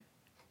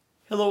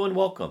Hello and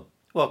welcome.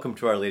 Welcome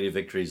to Our Lady of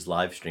Victory's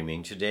live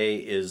streaming. Today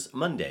is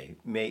Monday,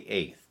 May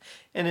 8th,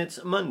 and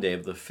it's Monday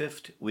of the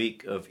 5th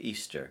week of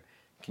Easter.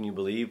 Can you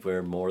believe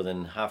we're more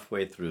than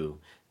halfway through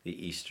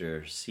the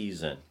Easter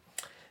season?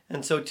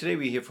 And so today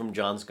we hear from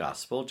John's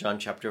Gospel, John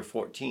chapter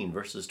 14,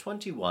 verses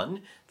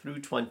 21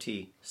 through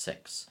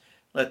 26.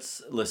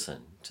 Let's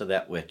listen to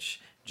that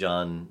which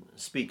John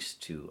speaks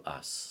to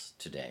us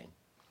today.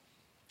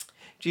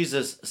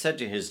 Jesus said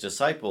to his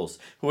disciples,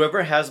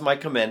 "Whoever has my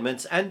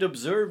commandments and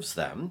observes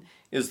them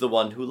is the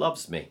one who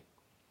loves me.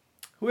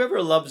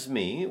 Whoever loves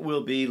me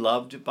will be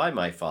loved by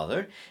my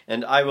Father,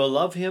 and I will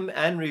love him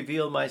and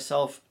reveal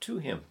myself to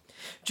him."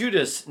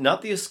 Judas,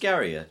 not the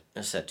Iscariot,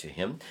 said to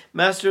him,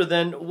 "Master,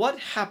 then what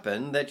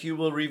happened that you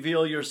will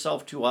reveal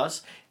yourself to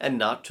us and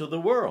not to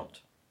the world?"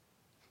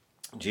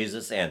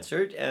 Jesus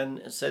answered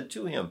and said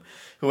to him,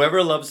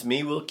 "Whoever loves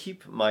me will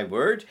keep my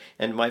word,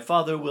 and my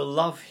Father will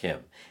love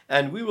him,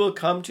 and we will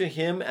come to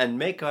him and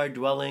make our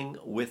dwelling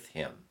with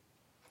him.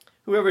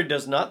 Whoever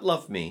does not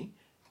love me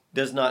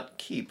does not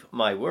keep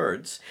my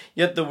words,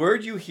 yet the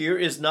word you hear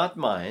is not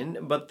mine,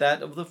 but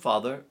that of the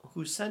Father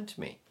who sent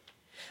me.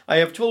 I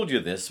have told you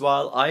this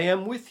while I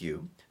am with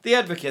you. The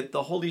Advocate,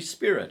 the Holy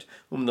Spirit,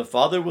 whom the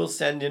Father will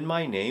send in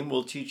my name,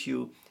 will teach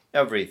you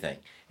everything,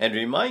 and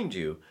remind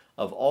you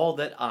of all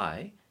that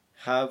I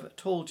have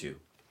told you."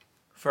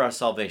 For our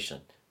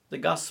salvation, the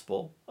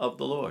gospel of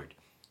the Lord.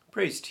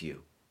 Praise to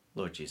you,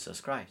 Lord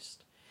Jesus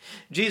Christ.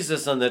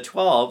 Jesus and the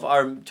 12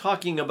 are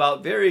talking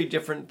about very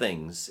different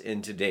things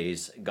in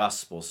today's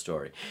gospel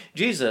story.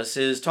 Jesus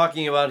is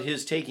talking about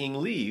his taking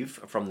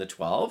leave from the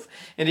 12,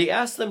 and he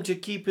asks them to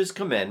keep his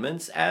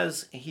commandments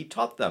as he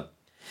taught them.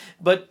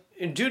 But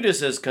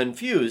Judas is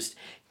confused.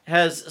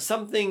 Has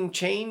something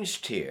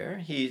changed here?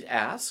 He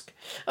asked.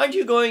 Aren't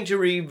you going to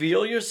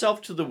reveal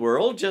yourself to the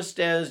world just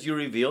as you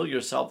reveal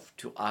yourself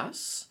to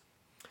us?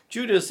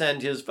 Judas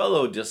and his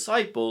fellow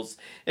disciples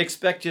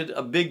expected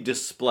a big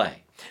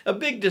display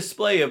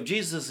of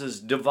Jesus'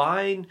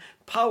 divine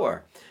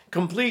power,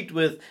 complete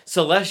with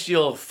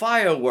celestial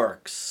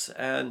fireworks,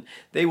 and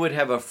they would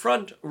have a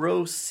front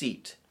row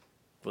seat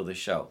for the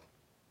show.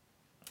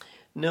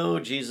 No,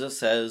 Jesus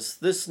says,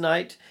 this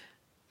night,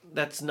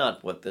 that's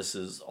not what this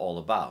is all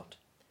about.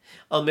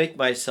 I'll make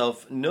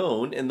myself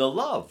known in the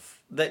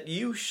love that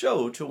you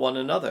show to one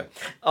another.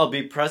 I'll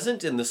be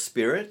present in the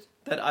Spirit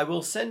that I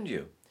will send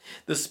you,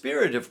 the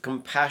Spirit of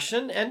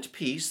compassion and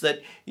peace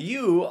that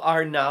you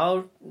are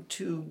now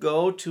to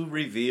go to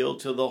reveal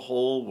to the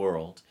whole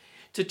world,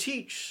 to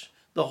teach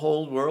the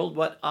whole world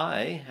what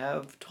I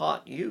have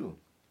taught you.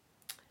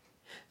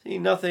 See,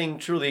 nothing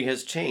truly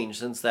has changed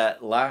since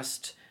that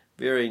last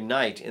very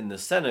night in the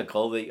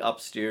cenacle, the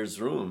upstairs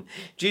room.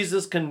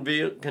 Jesus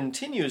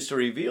continues to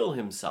reveal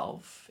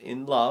himself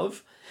in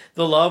love,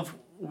 the love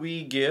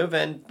we give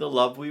and the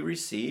love we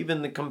receive,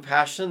 and the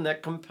compassion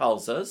that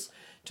compels us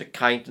to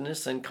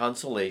kindness and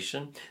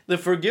consolation, the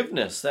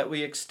forgiveness that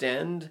we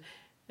extend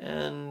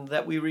and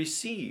that we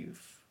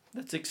receive,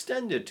 that's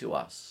extended to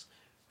us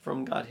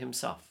from God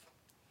himself.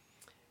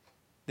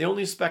 The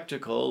only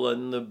spectacle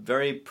and the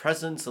very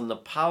presence and the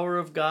power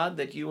of God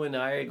that you and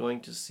I are going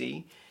to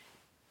see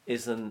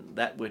is in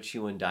that which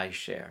you and I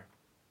share.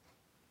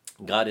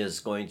 God is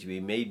going to be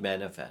made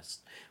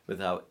manifest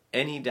without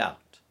any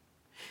doubt.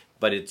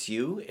 But it's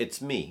you,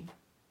 it's me,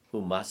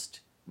 who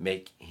must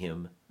make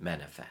him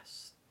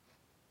manifest.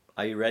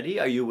 Are you ready?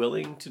 Are you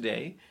willing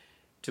today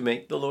to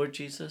make the Lord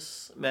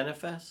Jesus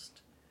manifest?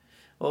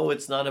 Oh,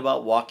 it's not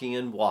about walking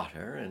in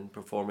water and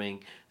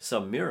performing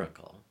some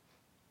miracle.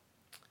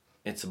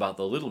 It's about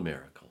the little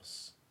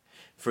miracles.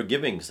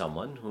 Forgiving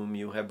someone whom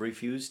you have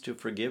refused to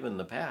forgive in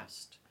the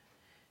past.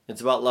 It's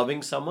about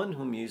loving someone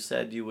whom you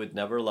said you would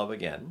never love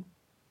again.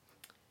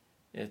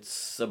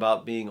 It's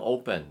about being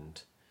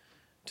opened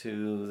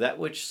to that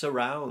which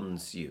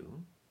surrounds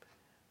you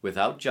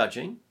without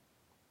judging,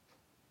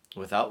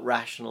 without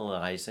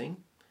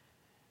rationalizing,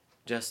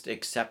 just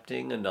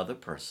accepting another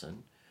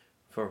person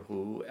for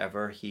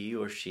whoever he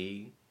or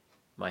she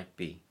might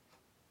be.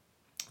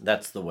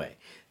 That's the way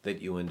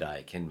that you and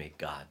I can make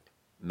God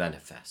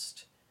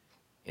manifest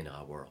in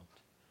our world.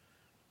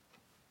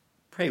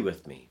 Pray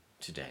with me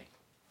today.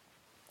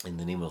 In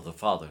the name of the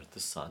Father, the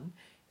Son,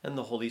 and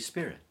the Holy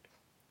Spirit.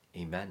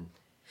 Amen.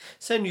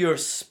 Send your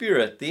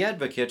Spirit, the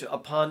Advocate,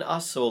 upon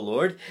us, O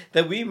Lord,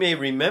 that we may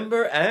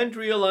remember and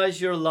realize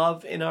your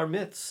love in our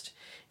midst.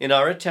 In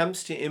our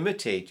attempts to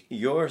imitate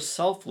your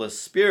selfless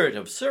spirit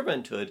of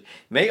servanthood,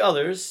 may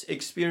others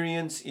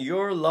experience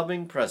your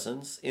loving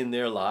presence in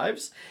their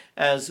lives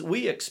as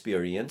we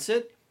experience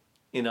it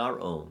in our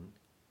own.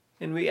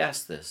 And we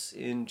ask this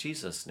in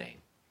Jesus'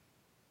 name.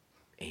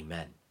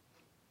 Amen.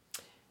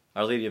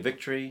 Our Lady of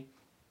Victory,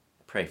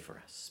 pray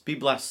for us. Be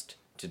blessed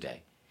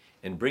today,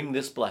 and bring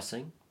this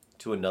blessing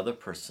to another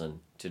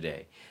person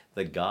today,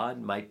 that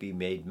God might be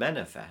made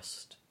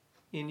manifest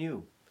in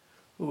you,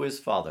 who is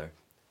Father,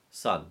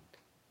 Son,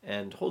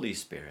 and Holy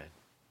Spirit.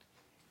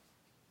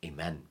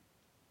 Amen.